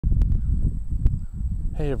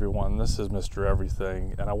Hey everyone, this is Mr.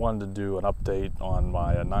 Everything, and I wanted to do an update on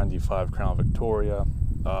my 95 Crown Victoria.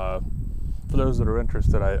 For those that are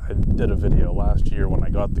interested, I did a video last year when I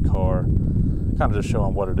got the car, kind of just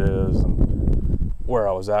showing what it is and where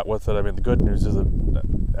I was at with it. I mean, the good news is that,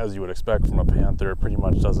 as you would expect from a Panther, it pretty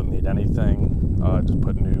much doesn't need anything. Just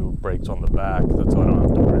put new brakes on the back, so I don't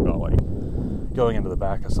have to worry about like going into the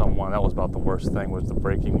back of someone. That was about the worst thing, was the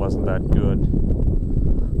braking wasn't that good.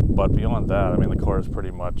 But beyond that, I mean, the car is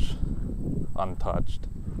pretty much untouched,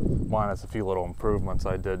 minus a few little improvements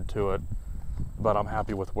I did to it. But I'm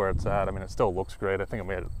happy with where it's at. I mean, it still looks great. I think it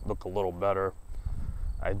made it look a little better.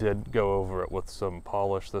 I did go over it with some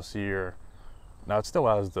polish this year. Now, it still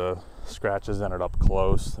has the scratches in it up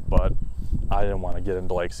close, but I didn't want to get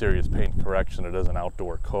into like serious paint correction. It is an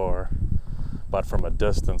outdoor car. But from a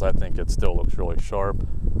distance, I think it still looks really sharp.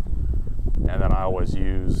 And then I always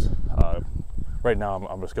use, right now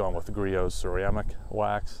I'm just going with the Griot's ceramic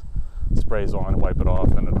wax. Sprays on, wipe it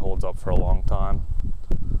off, and it holds up for a long time.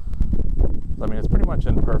 I mean, it's pretty much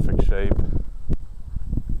in perfect shape.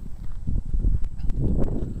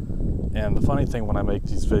 And the funny thing when I make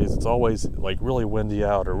these videos, it's always like really windy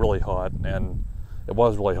out or really hot, and it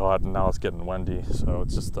was really hot and now it's getting windy, so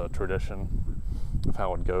it's just a tradition of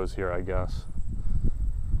how it goes here, I guess.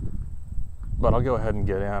 But I'll go ahead and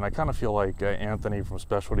get in. I kind of feel like Anthony from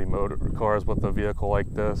Specialty Motor Cars with a vehicle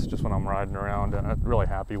like this, just when I'm riding around, and I'm really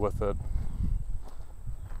happy with it.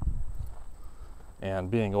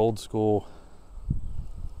 And being old school,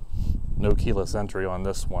 no keyless entry on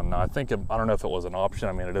this one. Now, I don't know if it was an option.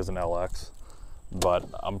 I mean, it is an LX, but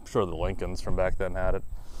I'm sure the Lincolns from back then had it.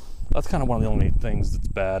 That's kind of one of the only things that's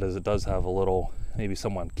bad, is it does have a little, maybe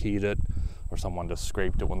someone keyed it or someone just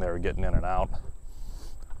scraped it when they were getting in and out.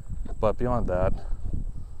 But beyond that,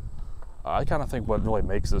 I kind of think what really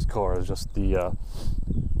makes this car is just the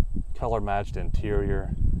color matched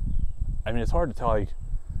interior. I mean, it's hard to tell, like,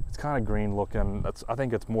 it's kind of green looking. I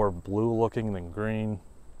think it's more blue looking than green.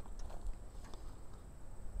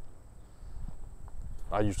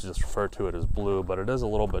 I usually just refer to it as blue, but it is a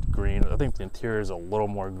little bit green. I think the interior is a little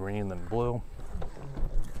more green than blue.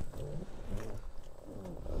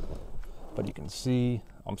 But you can see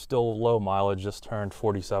I'm still low mileage, just turned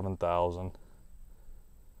 47,000.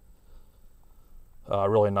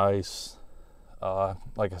 Really nice.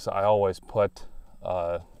 Like I said, I always put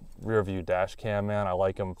rear view dash cam in. I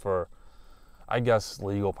like them for, I guess,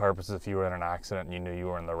 legal purposes. If you were in an accident and you knew you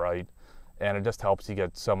were in the right, and it just helps you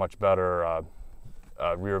get so much better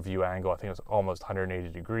rear view angle. I think it's almost 180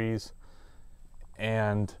 degrees.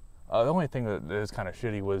 And the only thing that is kind of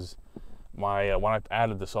shitty was my when I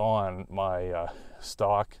added this on, my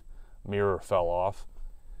stock mirror fell off,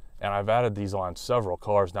 and I've added these on several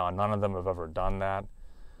cars now, and none of them have ever done that.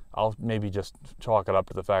 I'll maybe just chalk it up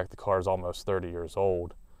to the fact the car is almost 30 years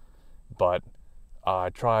old. But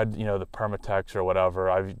I tried, the Permatex or whatever.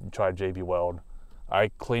 I've tried JB Weld. I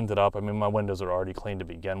cleaned it up. I mean, my windows are already clean to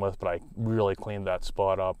begin with, but I really cleaned that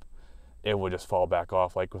spot up. It would just fall back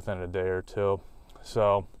off like within a day or two.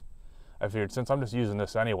 So I figured, since I'm just using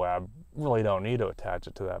this anyway, I really don't need to attach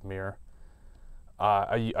it to that mirror.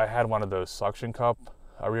 I had one of those suction cup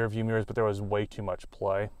rear view mirrors, but there was way too much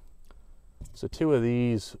play. So two of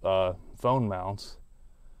these phone mounts,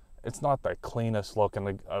 it's not the cleanest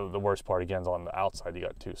looking. The worst part, again, is on the outside. You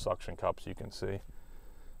got two suction cups you can see.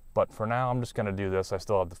 But for now, I'm just going to do this. I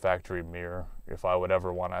still have the factory mirror. If I would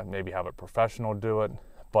ever want to maybe have a professional do it,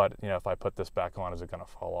 but if I put this back on, is it going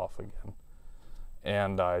to fall off again?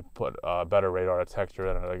 And I put a better radar detector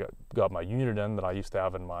in, and I got my unit in that I used to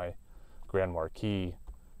have in my Grand Marquis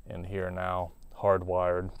in here now,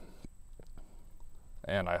 hardwired.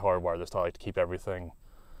 And I hardwired this. I like to keep everything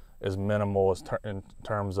as minimal in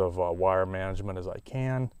terms of wire management as I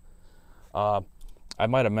can. I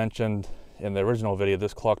might have mentioned in the original video,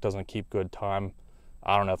 this clock doesn't keep good time.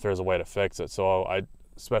 I don't know if there's a way to fix it. So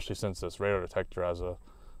especially since this radar detector has a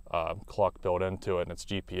clock built into it and it's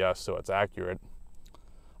GPS, so it's accurate,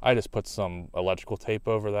 I just put some electrical tape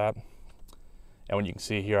over that. And when you can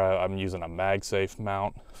see here, I'm using a MagSafe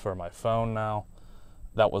mount for my phone now.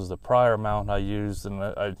 That was the prior mount I used, and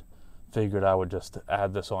I figured I would just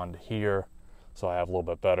add this onto here so I have a little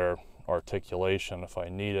bit better articulation if I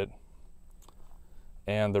need it.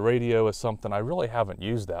 And the radio is something I really haven't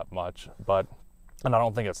used that much, and I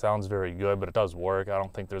don't think it sounds very good, but it does work. I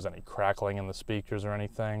don't think there's any crackling in the speakers or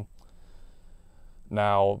anything.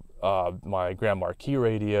 Now, my Grand Marquis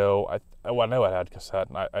radio, I know it had cassette,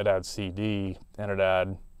 and I'd had CD, and it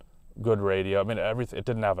had good radio. I mean, it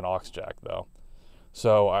didn't have an aux jack, though.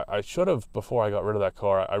 So I should have, before I got rid of that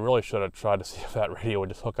car, I really should have tried to see if that radio would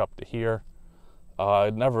just hook up to here. I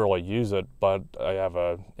never really use it, but I have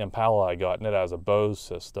a Impala I got, and it has a Bose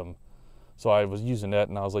system. So I was using it,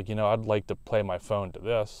 and I was like, I'd like to play my phone to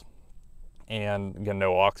this. And again,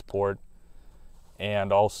 no aux port.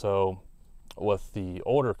 And also, with the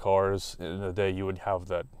older cars, in the day you would have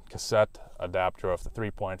that cassette adapter of the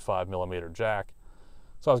 3.5 millimeter jack.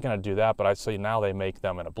 So I was going to do that, but I see now they make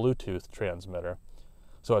them in a Bluetooth transmitter.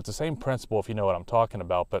 So it's the same principle, if you know what I'm talking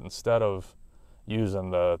about, but instead of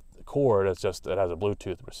using the cord, it has a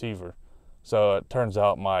Bluetooth receiver. So it turns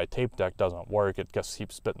out my tape deck doesn't work. It just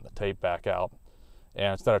keeps spitting the tape back out.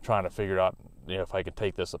 And instead of trying to figure out if I could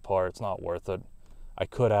take this apart, it's not worth it. I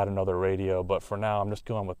could add another radio, but for now I'm just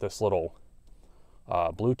going with this little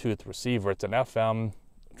Bluetooth receiver. It's an FM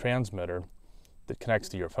transmitter that connects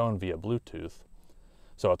to your phone via Bluetooth.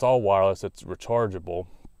 So it's all wireless, it's rechargeable.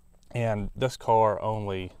 And this car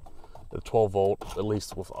only, the 12 volt, at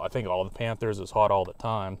least with I think all the Panthers, is hot all the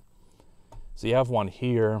time. So you have one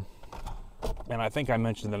here, and I think I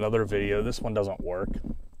mentioned in another video, this one doesn't work.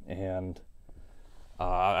 And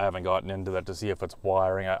I haven't gotten into that to see if it's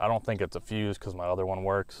wiring. I don't think it's a fuse because my other one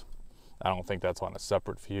works. I don't think that's on a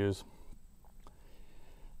separate fuse.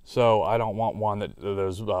 So I don't want one that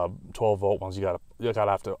those 12 volt ones. You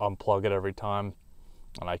gotta have to unplug it every time.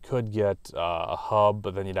 And I could get a hub,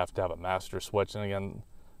 but then you'd have to have a master switch. And again,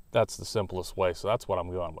 that's the simplest way. So that's what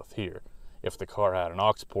I'm going with here. If the car had an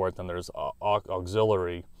aux port, then there's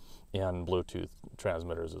auxiliary in Bluetooth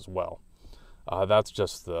transmitters as well. That's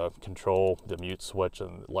just the control, the mute switch,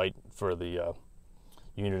 and light for the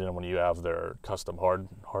unit when you have their custom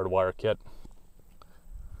hardwire kit.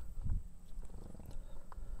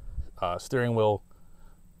 Steering wheel,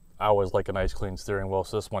 I always like a nice clean steering wheel,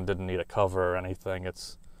 so this one didn't need a cover or anything.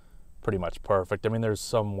 It's pretty much perfect. I mean, there's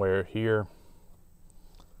some wear here,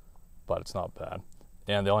 but it's not bad.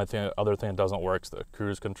 And the other thing that doesn't work is the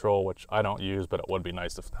cruise control, which I don't use, but it would be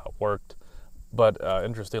nice if that worked. But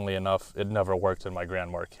interestingly enough, it never worked in my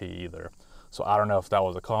Grand Marquis either. So I don't know if that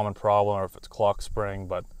was a common problem or if it's clock spring,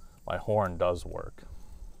 but my horn does work.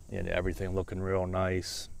 And everything looking real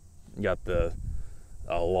nice. You got the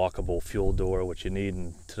lockable fuel door, which you need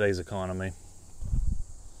in today's economy.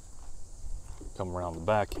 Come around the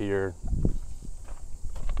back here.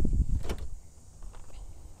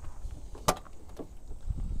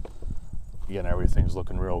 Again, everything's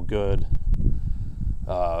looking real good.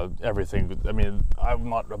 Everything, I mean, I'm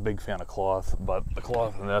not a big fan of cloth, but the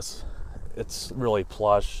cloth in this, it's really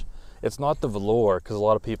plush. It's not the velour, because a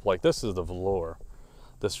lot of people like, this is the velour.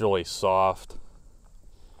 This really soft.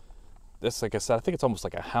 This, like I said, I think it's almost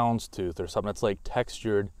like a houndstooth or something. It's like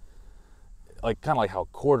textured, like kind of like how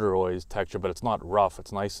corduroy is textured, but it's not rough.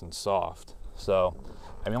 It's nice and soft. So,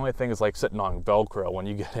 and the only thing is like sitting on Velcro. When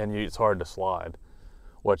you get in, it's hard to slide,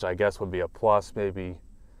 which I guess would be a plus maybe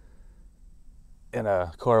in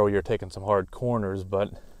a car where you're taking some hard corners.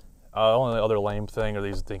 But only other lame thing are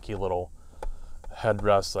these dinky little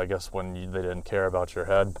headrests, I guess, when they didn't care about your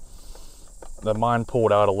head. Mine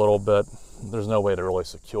pulled out a little bit. There's no way to really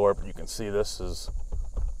secure it, but you can see this is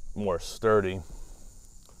more sturdy.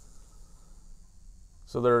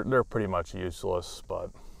 So they're pretty much useless,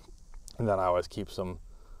 and then I always keep some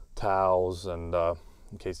towels and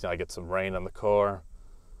in case I get some rain in the car.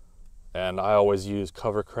 And I always use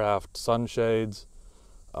Covercraft sunshades.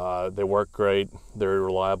 They work great. They're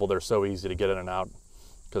reliable. They're so easy to get in and out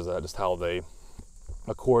because that's just how they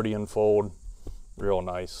accordion fold. Real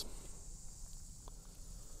nice.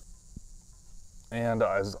 And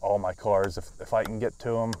as all my cars, if I can get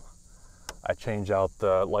to them, I change out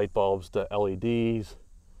the light bulbs to LEDs.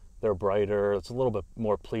 They're brighter. It's a little bit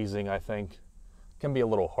more pleasing, I think. Can be a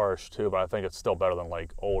little harsh too, but I think it's still better than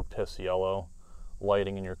like old piss yellow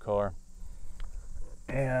lighting in your car.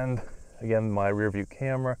 And again, my rear view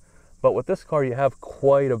camera. But with this car, you have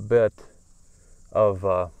quite a bit of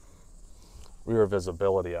rear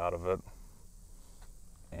visibility out of it.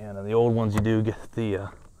 And in the old ones, you do get the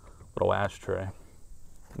little ashtray.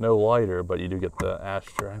 No lighter, but you do get the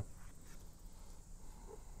ashtray.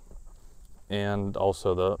 And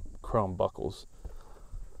also the chrome buckles.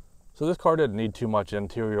 So this car didn't need too much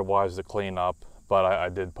interior-wise to clean up, but I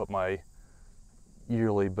did put my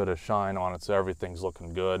yearly bit of shine on it, so everything's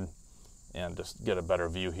looking good. And just get a better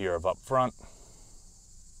view here of up front.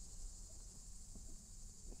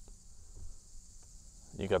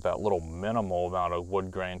 You got that little minimal amount of wood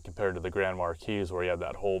grain compared to the Grand Marquis, where you had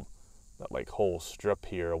that whole strip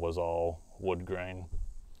here was all wood grain.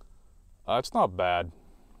 It's not bad.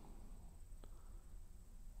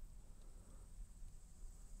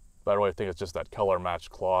 But I really think it's just that color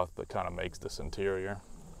match cloth that kind of makes this interior.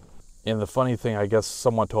 And the funny thing, I guess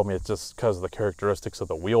someone told me it's just because of the characteristics of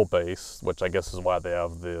the wheelbase, which I guess is why they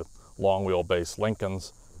have the long wheelbase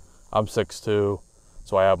Lincolns. I'm 6'2",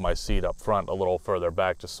 so I have my seat up front a little further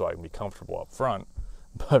back just so I can be comfortable up front,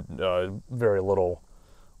 but very little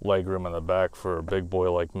leg room in the back for a big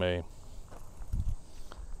boy like me.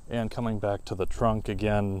 And coming back to the trunk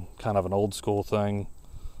again, kind of an old school thing.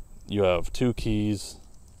 You have 2 keys.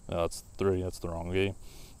 That's 3, that's the wrong key.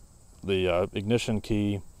 The ignition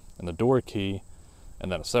key and the door key,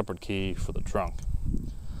 and then a separate key for the trunk.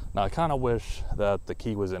 Now I kind of wish that the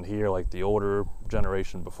key was in here like the older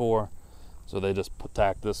generation before, so they just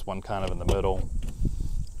tacked this one kind of in the middle.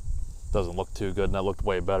 Doesn't look too good, and that looked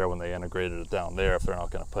way better when they integrated it down there if they're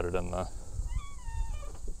not going to put it in the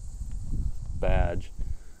badge.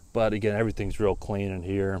 But again, everything's real clean in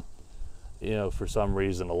here. You know, for some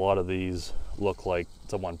reason a lot of these look like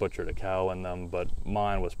someone butchered a cow in them, but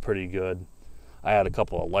mine was pretty good. I had a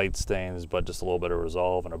couple of light stains, but just a little bit of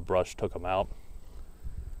Resolve and a brush took them out.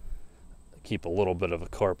 Keep a little bit of a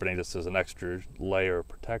carpeting just as an extra layer of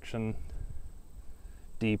protection.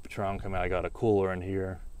 Deep trunk, I mean, I got a cooler in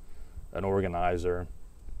here, an organizer,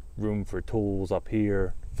 room for tools up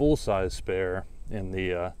here, full-size spare in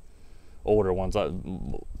the older ones.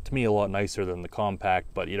 To me, a lot nicer than the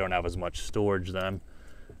compact, but you don't have as much storage then,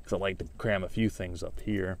 because I like to cram a few things up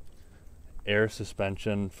here. Air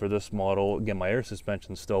suspension for this model. Again, my air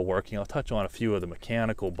suspension's still working. I'll touch on a few of the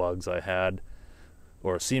mechanical bugs I had,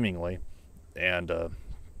 or seemingly, and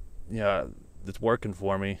yeah, it's working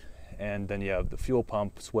for me. And then you have the fuel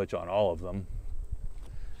pump switch on all of them.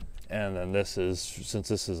 And then this is, since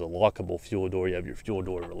this is a lockable fuel door, you have your fuel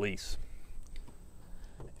door release.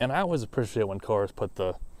 And I always appreciate when cars put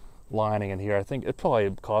the lining in here. I think it probably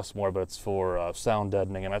costs more, but it's for sound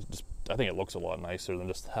deadening, and I think it looks a lot nicer than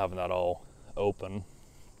just having that all open.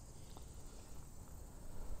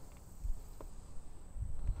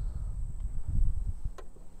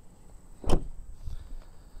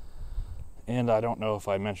 And I don't know if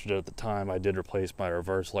I mentioned it at the time, I did replace my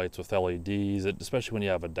reverse lights with LEDs, especially when you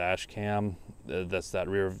have a dash cam. That's that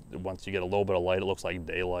rear, once you get a little bit of light, it looks like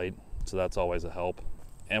daylight, so that's always a help.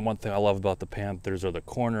 And one thing I love about the Panthers are the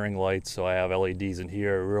cornering lights, so I have LEDs in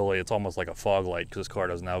here. Really, it's almost like a fog light because this car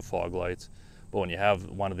doesn't have fog lights. But when you have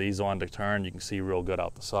one of these on to turn, you can see real good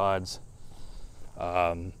out the sides.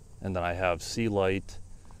 And then I have C-Light.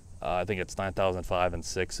 I think it's 9005 and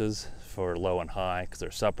 6s for low and high because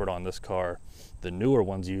they're separate on this car. The newer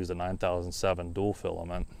ones use a 9007 dual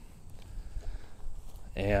filament.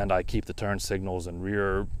 And I keep the turn signals and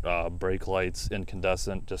rear brake lights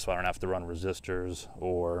incandescent just so I don't have to run resistors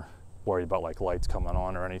or worry about like lights coming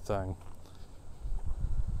on or anything.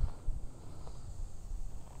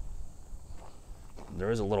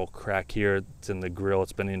 There is a little crack here. It's in the grill.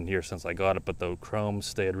 It's been in here since I got it, but the chrome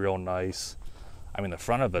stayed real nice. I mean, the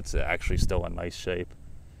front of it's actually still in nice shape.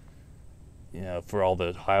 You know, for all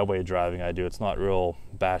the highway driving I do, it's not real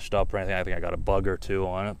bashed up or anything. I think I got a bug or two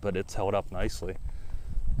on it, but it's held up nicely.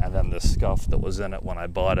 And then the scuff that was in it when I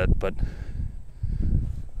bought it, but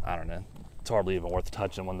I don't know. It's hardly even worth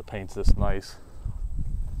touching when the paint's this nice.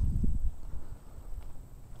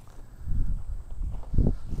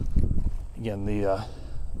 Again,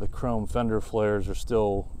 the chrome fender flares are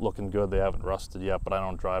still looking good. They haven't rusted yet, but I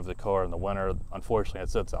don't drive the car in the winter. Unfortunately, it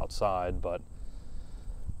sits outside, but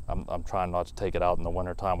I'm trying not to take it out in the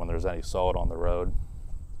winter time when there's any salt on the road.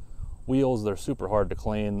 Wheels, they're super hard to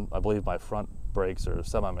clean. I believe my front brakes are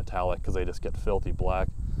semi-metallic because they just get filthy black,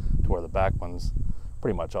 to where the back ones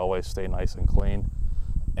pretty much always stay nice and clean.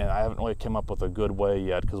 And I haven't really come up with a good way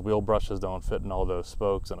yet because wheel brushes don't fit in all those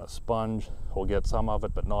spokes, and a sponge will get some of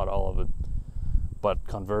it but not all of it. But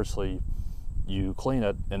conversely, you clean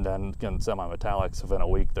it and then again semi-metallics, within a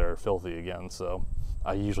week they're filthy again, so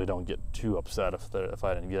I usually don't get too upset if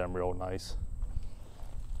I didn't get them real nice.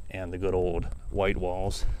 And the good old white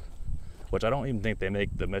walls, which I don't even think they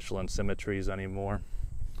make the Michelin symmetries anymore.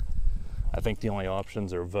 I think the only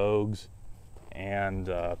options are Vogues and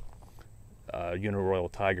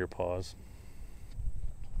Uniroyal Tiger Paws.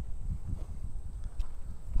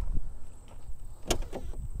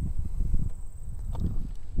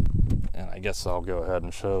 And I guess I'll go ahead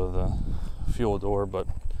and show the fuel door, but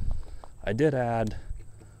I did add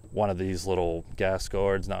one of these little gas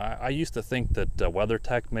guards. Now I used to think that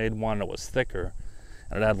WeatherTech made one that was thicker,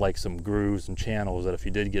 and it had like some grooves and channels that if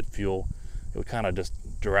you did get fuel, it would kind of just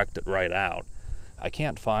direct it right out. I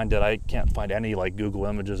can't find it. I can't find any like Google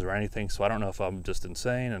images or anything, so I don't know if I'm just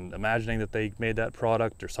insane and imagining that they made that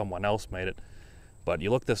product or someone else made it. But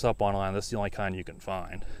you look this up online, this is the only kind you can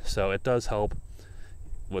find. So it does help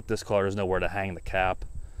with this car. There's nowhere to hang the cap,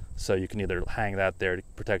 So you can either hang that there to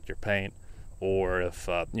protect your paint, or if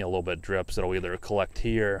a little bit drips, it'll either collect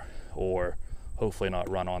here or hopefully not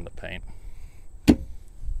run on the paint.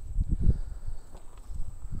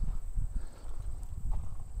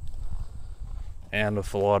 And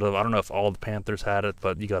with a lot of, I don't know if all the Panthers had it,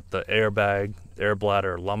 but you got the airbag, air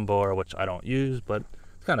bladder, lumbar, which I don't use, but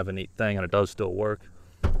it's kind of a neat thing and it does still work.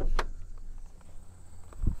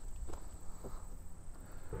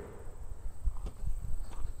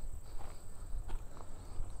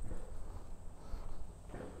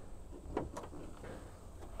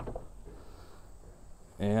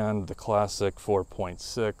 And the classic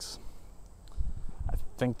 4.6. I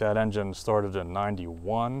think that engine started in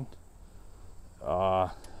 91.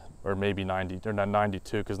 Or maybe 90, or not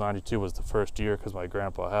 92, because 92 was the first year because my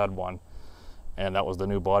grandpa had one, and that was the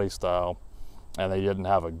new body style, and they didn't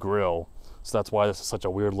have a grill, so that's why this is such a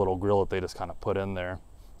weird little grill that they just kind of put in there.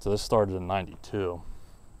 So this started in 92.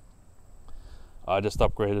 I just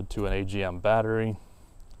upgraded to an AGM battery.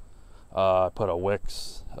 I put a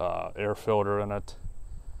Wix air filter in it,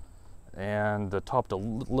 and it topped a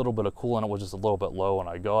little bit of coolant. It was just a little bit low when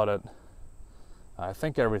I got it. I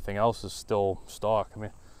think everything else is still stock. I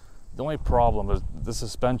mean, the only problem is the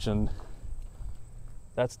suspension.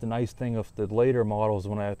 That's the nice thing of the later models,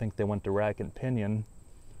 when I think they went to rack and pinion,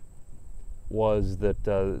 was that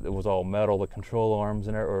it was all metal, the control arms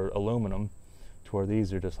in it, or aluminum, to where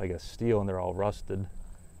these are just, I guess, steel, and they're all rusted.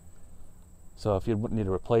 So if you need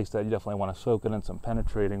to replace that, you definitely want to soak it in some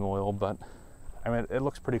penetrating oil, but I mean, it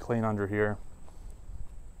looks pretty clean under here.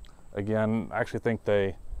 Again, I actually think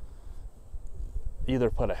they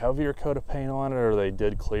either put a heavier coat of paint on it or they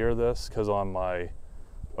did clear this, because on my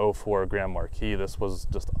 04 Grand Marquis, this was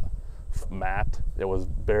just matte. It was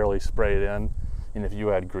barely sprayed in, and if you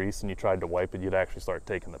had grease and you tried to wipe it, you'd actually start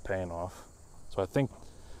taking the paint off. So I think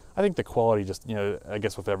the quality just, I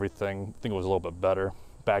guess with everything, I think it was a little bit better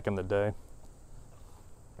back in the day.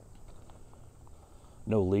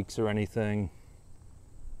 No leaks or anything.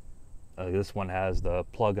 This one has the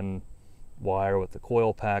plug-in wire with the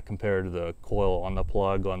coil pack compared to the coil on the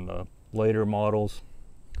plug on the later models.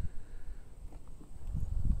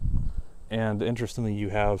 And interestingly, you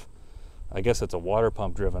have, I guess it's a water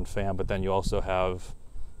pump driven fan, but then you also have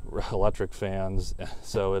electric fans.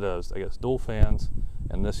 So it is, I guess, dual fans.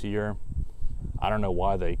 And this year, I don't know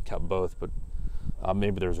why they kept both, but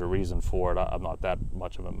maybe there's a reason for it. I'm not that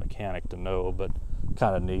much of a mechanic to know, but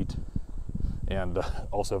kind of neat. And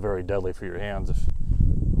also very deadly for your hands, if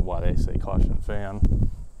why they say caution fan.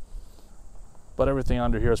 But everything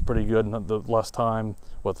under here is pretty good, and the less time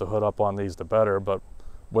with the hood up on these, the better. But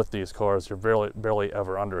with these cars, you're barely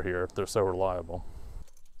ever under here. They're so reliable.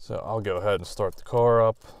 So I'll go ahead and start the car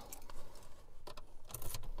up.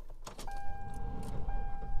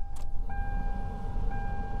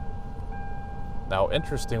 Now,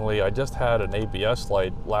 interestingly, I just had an ABS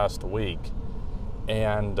light last week,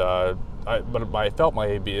 and I felt my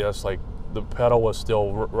ABS, like, the pedal was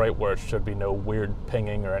still right where it should be, no weird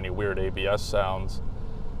pinging or any weird ABS sounds.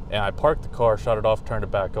 And I parked the car, shut it off, turned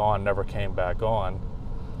it back on, never came back on.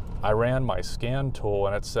 I ran my scan tool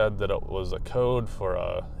and it said that it was a code for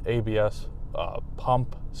a ABS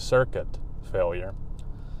pump circuit failure.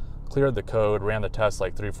 Cleared the code, ran the test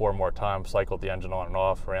like 3-4 more times, cycled the engine on and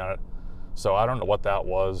off, ran it. So I don't know what that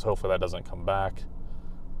was. Hopefully that doesn't come back.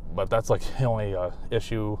 But that's like the only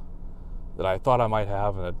issue that I thought I might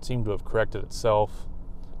have, and it seemed to have corrected itself.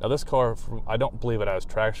 Now this car, I don't believe it has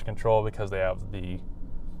traction control because they have the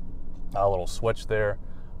little switch there,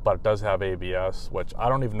 but it does have ABS, which I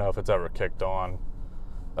don't even know if it's ever kicked on.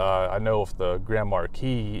 I know if the Grand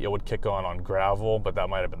Marquis, it would kick on gravel, but that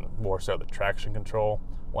might have been more so the traction control.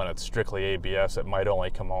 When it's strictly ABS, it might only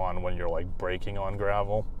come on when you're like braking on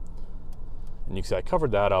gravel. And you can see I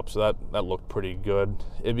covered that up, so that looked pretty good.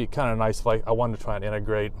 It'd be kind of nice if I wanted to try and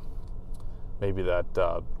integrate maybe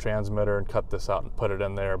that transmitter and cut this out and put it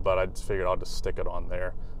in there, but I just figured I'll just stick it on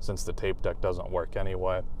there since the tape deck doesn't work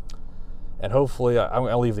anyway. And hopefully, I'm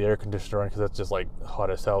gonna leave the air conditioner on because it's just like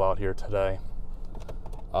hot as hell out here today.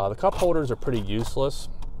 The cup holders are pretty useless,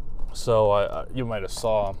 so you might have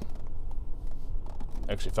saw,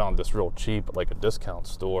 I actually found this real cheap at like a discount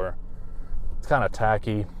store. It's kind of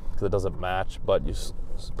tacky because it doesn't match, but you just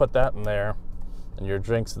put that in there and your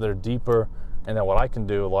drinks, they're deeper. And then what I can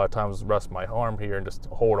do a lot of times is rest my arm here and just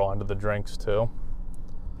hold on to the drinks too.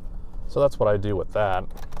 So that's what I do with that.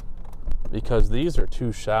 Because these are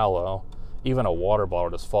too shallow, even a water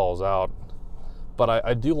bottle just falls out. But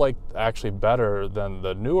I do like actually better than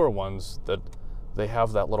the newer ones that they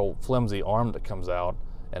have that little flimsy arm that comes out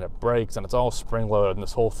and it breaks and it's all spring loaded and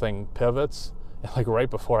this whole thing pivots And like right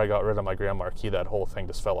before I got rid of my Grand Marquis, that whole thing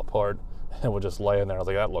just fell apart and would just lay in there. I was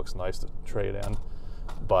like, that looks nice to trade in.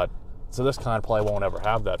 But so this kind probably won't ever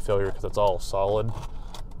have that failure because it's all solid.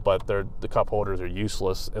 But the cup holders are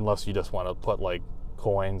useless unless you just want to put like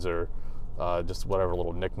coins or just whatever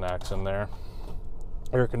little knickknacks in there.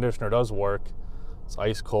 Air conditioner does work. It's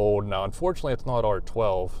ice cold. Now, unfortunately, it's not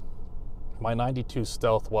R12. My 92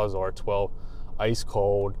 Stealth was R12, ice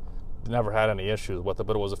cold. Never had any issues with it,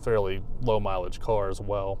 but it was a fairly low mileage car as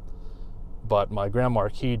well. But my Grand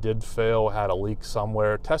Marquis did fail, had a leak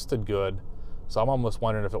somewhere, tested good. So I'm almost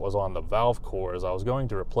wondering if it was on the valve cores. I was going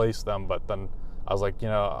to replace them, but then I was like, you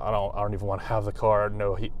know, I don't even want to have the car,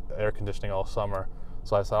 no heat, air conditioning all summer.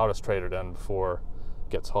 So I said, I'll just trade it in before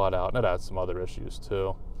it gets hot out. And it had some other issues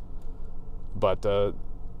too. But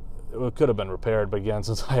it could have been repaired. But again,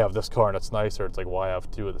 since I have this car and it's nicer, it's like, why have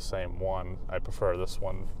two of the same one? I prefer this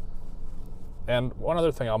one. And one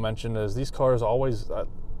other thing I'll mention is these cars always,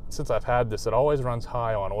 since I've had this, it always runs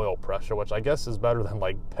high on oil pressure, which I guess is better than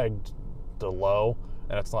like pegged to low,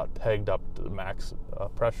 and it's not pegged up to the max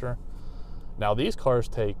pressure. Now these cars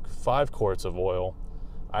take 5 quarts of oil.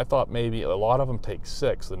 I thought maybe a lot of them take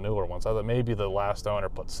 6, the newer ones. I thought maybe the last owner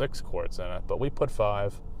put 6 quarts in it, but we put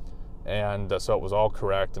 5, and so it was all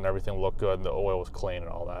correct and everything looked good and the oil was clean and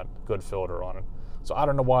all that, good filter on it. So I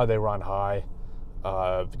don't know why they run high.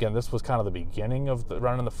 Again, this was kind of the beginning of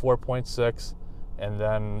running the 4.6, and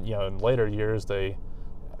then, you know, in later years they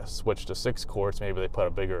switched to 6 quarts. Maybe they put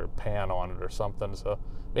a bigger pan on it or something, so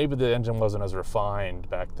maybe the engine wasn't as refined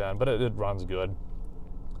back then, but it runs good.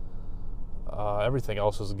 Everything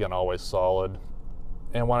else is, again, always solid.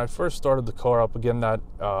 And when I first started the car up, again, that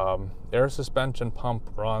air suspension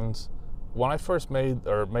pump runs. When I first made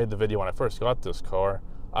the video when I first got this car,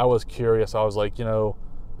 I was curious. I was like, you know,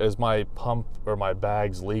 is my pump or my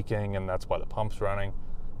bags leaking and that's why the pump's running?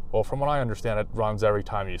 Well, from what I understand, it runs every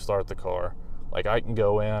time you start the car. Like, I can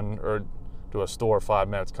go in or to a store 5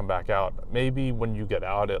 minutes, come back out. Maybe when you get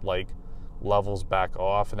out, it like levels back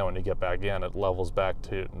off, and then when you get back in, it levels back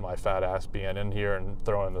to my fat ass being in here and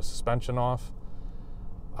throwing the suspension off.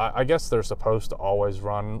 I guess they're supposed to always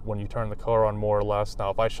run when you turn the car on, more or less. Now,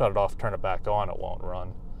 if I shut it off, turn it back on, it won't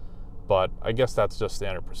run. But I guess that's just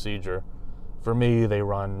standard procedure. For me, they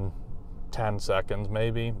run 10 seconds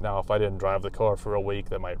maybe. Now, if I didn't drive the car for a week,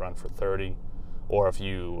 they might run for 30. Or if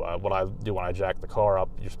you, what I do when I jack the car up,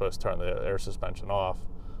 you're supposed to turn the air suspension off.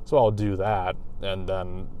 So I'll do that, and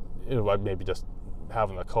then, you know, maybe just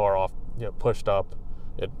having the car off, you know, pushed up,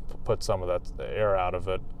 it puts some of that air out of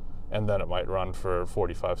it, and then it might run for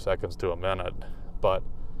 45 seconds to a minute. But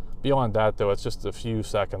beyond that, though, it's just a few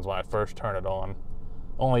seconds when I first turn it on.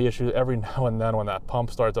 Only issue, every now and then when that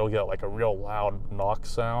pump starts, it'll get like a real loud knock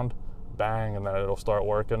sound, bang, and then it'll start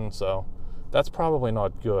working. So that's probably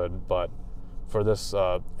not good, but for this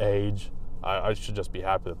age, I should just be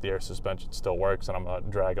happy that the air suspension still works and I'm not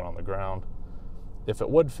dragging on the ground. If it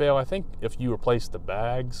would fail, I think if you replace the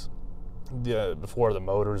bags before the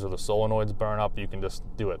motors or the solenoids burn up, you can just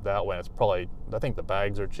do it that way. It's probably, I think the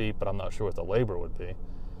bags are cheap, but I'm not sure what the labor would be.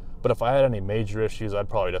 But if I had any major issues, I'd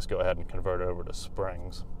probably just go ahead and convert it over to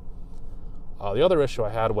springs. The other issue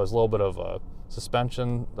I had was a little bit of a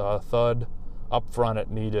suspension thud. Up front, it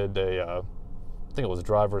needed I think it was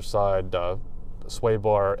driver's side sway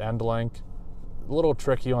bar end link. A little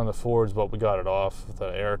tricky on the Fords, but we got it off with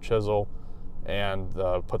an air chisel and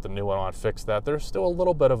put the new one on, fixed that. There's still a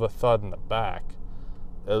little bit of a thud in the back.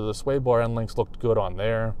 The sway bar end links looked good on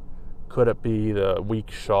there. Could it be the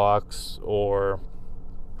weak shocks, or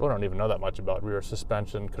I don't even know that much about rear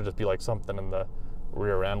suspension. Could it just be like something in the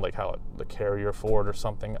rear end, like how the carrier Ford or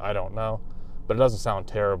something? I don't know. But it doesn't sound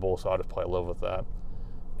terrible, so I'll just probably live with that.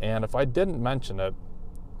 And if I didn't mention it,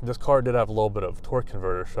 this car did have a little bit of torque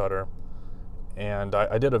converter shudder. And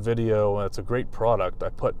I did a video, and it's a great product. I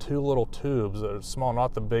put 2 little tubes that are small,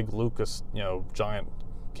 not the big Lucas, you know, giant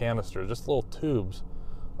canister, just little tubes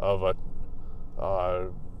of a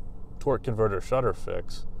torque converter shudder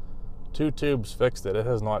fix. 2 tubes fixed it. It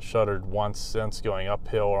has not shuddered once since, going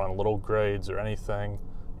uphill or on little grades or anything.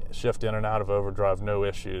 Shift in and out of overdrive, no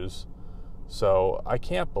issues. So I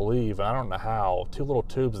can't believe, I don't know how, 2 little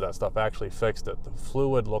tubes of that stuff actually fixed it. The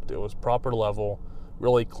fluid looked, it was proper level,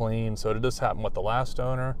 really clean. So did this happen with the last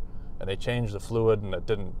owner, and they changed the fluid and it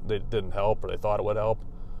didn't help, or they thought it would help?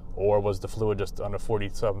 Or was the fluid just on a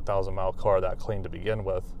 47,000 mile car that clean to begin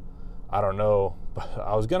with? I don't know, but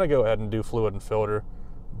I was gonna go ahead and do fluid and filter,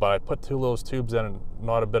 but I put 2 of those tubes in and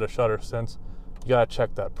not a bit of shudder since. You gotta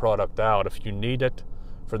check that product out. If you need it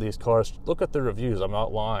for these cars, look at the reviews. I'm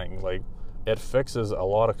not lying. Like, it fixes a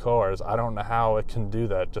lot of cars. I don't know how it can do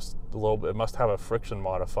that. Just a little bit. It must have a friction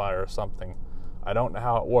modifier or something. I don't know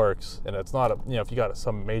how it works, and it's not if you got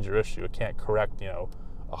some major issue, it can't correct,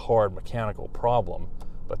 a hard mechanical problem,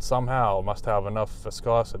 but somehow it must have enough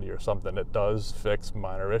viscosity or something that does fix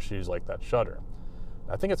minor issues like that shutter.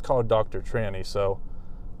 I think it's called Dr. Tranny, so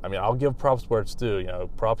I mean, I'll give props where it's due.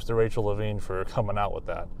 Props to Rachel Levine for coming out with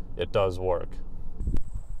that. It does work.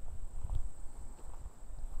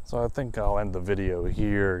 So I think I'll end the video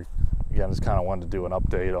here. Again, just kind of wanted to do an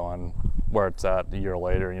update on where it's at a year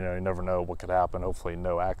later. You never know what could happen. Hopefully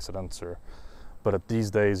no accidents, but these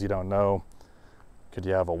days you don't know. Could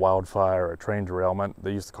you have a wildfire or a train derailment?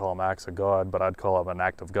 They used to call them acts of God, but I'd call them an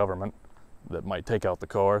act of government that might take out the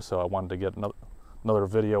car. So I wanted to get another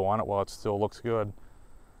video on it while it still looks good.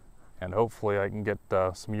 And hopefully I can get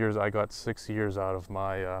some years. I got 6 years out of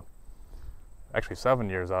my, actually 7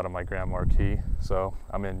 years out of my Grand Marquis. So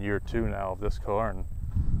I'm in year 2 now of this car and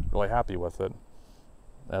really happy with it.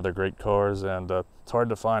 They're great cars, and it's hard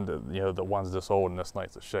to find the ones this old and this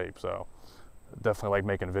nice of shape. So definitely like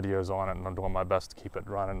making videos on it, and I'm doing my best to keep it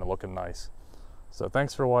running and looking nice. So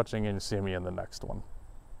thanks for watching, and see me in the next one.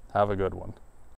 Have a good one.